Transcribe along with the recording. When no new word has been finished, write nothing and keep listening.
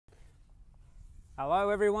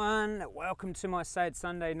Hello everyone, welcome to my Say It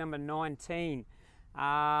Sunday number 19.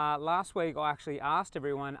 Last week I actually asked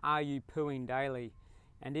everyone, are you pooing daily?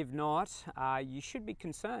 And if not, you should be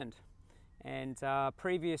concerned. And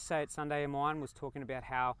previous Say It Sunday of mine was talking about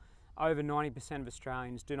how over 90% of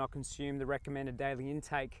Australians do not consume the recommended daily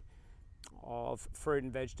intake of fruit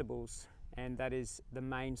and vegetables. And that is the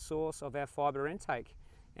main source of our fibre intake.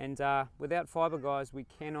 And without fibre, guys, we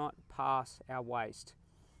cannot pass our waste.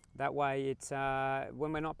 That way, it's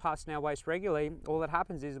when we're not passing our waste regularly, all that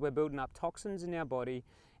happens is we're building up toxins in our body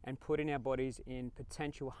and putting our bodies in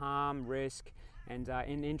potential harm, risk, and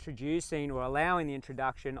in introducing or allowing the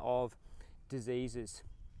introduction of diseases.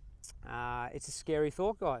 It's a scary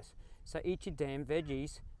thought, guys. So eat your damn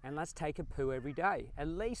veggies and let's take a poo every day, at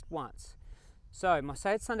least once. So my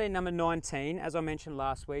Say It Sunday number 19, as I mentioned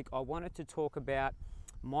last week, I wanted to talk about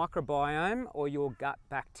microbiome or your gut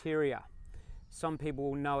bacteria. Some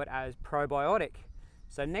people know it as probiotic.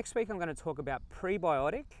 So next week I'm going to talk about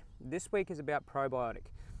prebiotic. This week is about probiotic.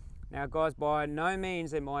 Now guys, by no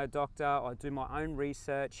means am I a doctor. I do my own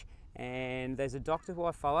research, and there's a doctor who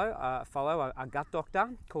I follow, a gut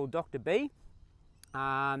doctor called Dr. B.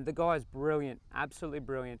 The guy is brilliant, absolutely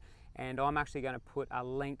brilliant, and I'm actually going to put a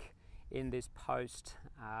link in this post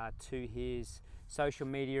to his social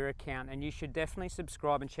media account, and you should definitely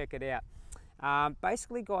subscribe and check it out.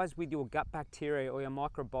 Basically, guys, with your gut bacteria or your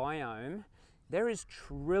microbiome, there is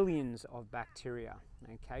trillions of bacteria,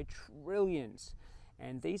 okay, trillions.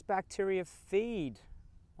 And these bacteria feed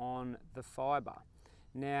on the fiber.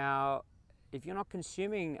 Now, if you're not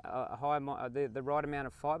consuming the right amount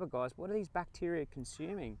of fiber, guys, what are these bacteria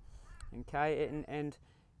consuming? Okay, and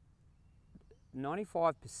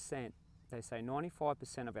 95%, they say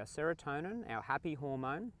 95% of our serotonin, our happy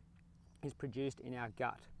hormone, is produced in our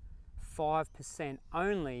gut. 5%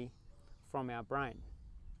 only from our brain.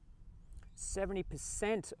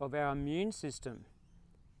 70% of our immune system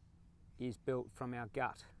is built from our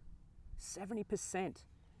gut. 70%.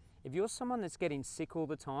 If you're someone that's getting sick all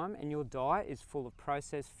the time and your diet is full of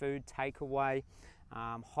processed food, takeaway,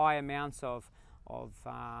 high amounts of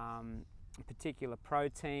particular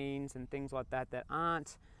proteins and things like that that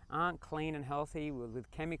aren't clean and healthy with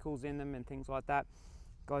chemicals in them and things like that,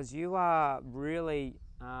 guys, you are really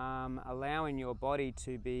allowing your body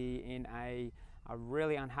to be in a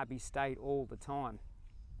really unhappy state all the time.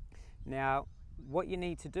 Now, what you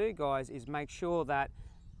need to do, guys, is make sure that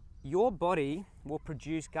your body will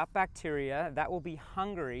produce gut bacteria that will be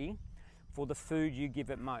hungry for the food you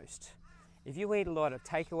give it most. If you eat a lot of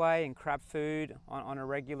takeaway and crap food on a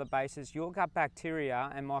regular basis, your gut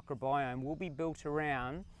bacteria and microbiome will be built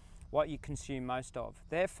around what you consume most of.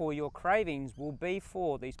 Therefore, your cravings will be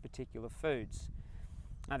for these particular foods.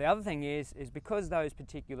 Now, the other thing is because those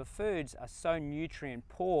particular foods are so nutrient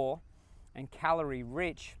poor and calorie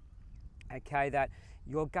rich, okay, that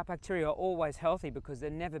your gut bacteria are always healthy because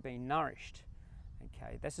they've never been nourished.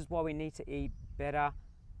 Okay, this is why we need to eat better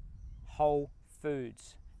whole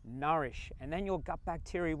foods, nourish, and then your gut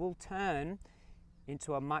bacteria will turn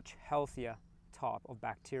into a much healthier type of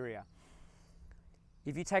bacteria.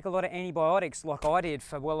 If you take a lot of antibiotics like I did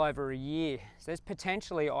for well over a year, there's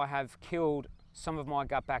potentially I have killed some of my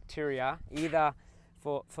gut bacteria either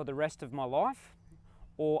for the rest of my life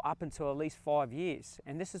or up until at least 5 years.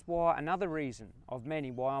 And this is why, another reason of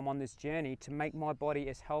many, why I'm on this journey to make my body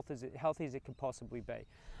as healthy as it could possibly be.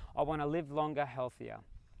 I want to live longer, healthier.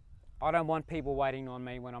 I don't want people waiting on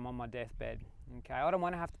me when I'm on my deathbed. Okay, I don't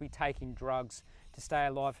want to have to be taking drugs to stay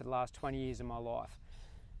alive for the last 20 years of my life.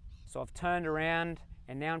 So I've turned around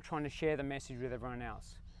and now I'm trying to share the message with everyone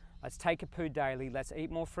else. Let's take a poo daily, let's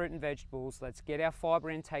eat more fruit and vegetables, let's get our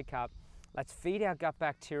fibre intake up, let's feed our gut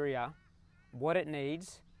bacteria what it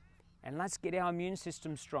needs, and let's get our immune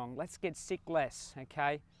system strong. Let's get sick less,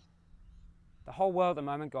 okay? The whole world at the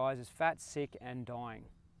moment, guys, is fat, sick, and dying.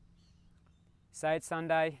 Say It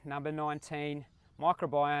Sunday, number 19,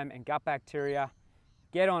 microbiome and gut bacteria.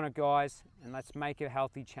 Get on it, guys, and let's make a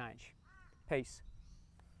healthy change. Peace.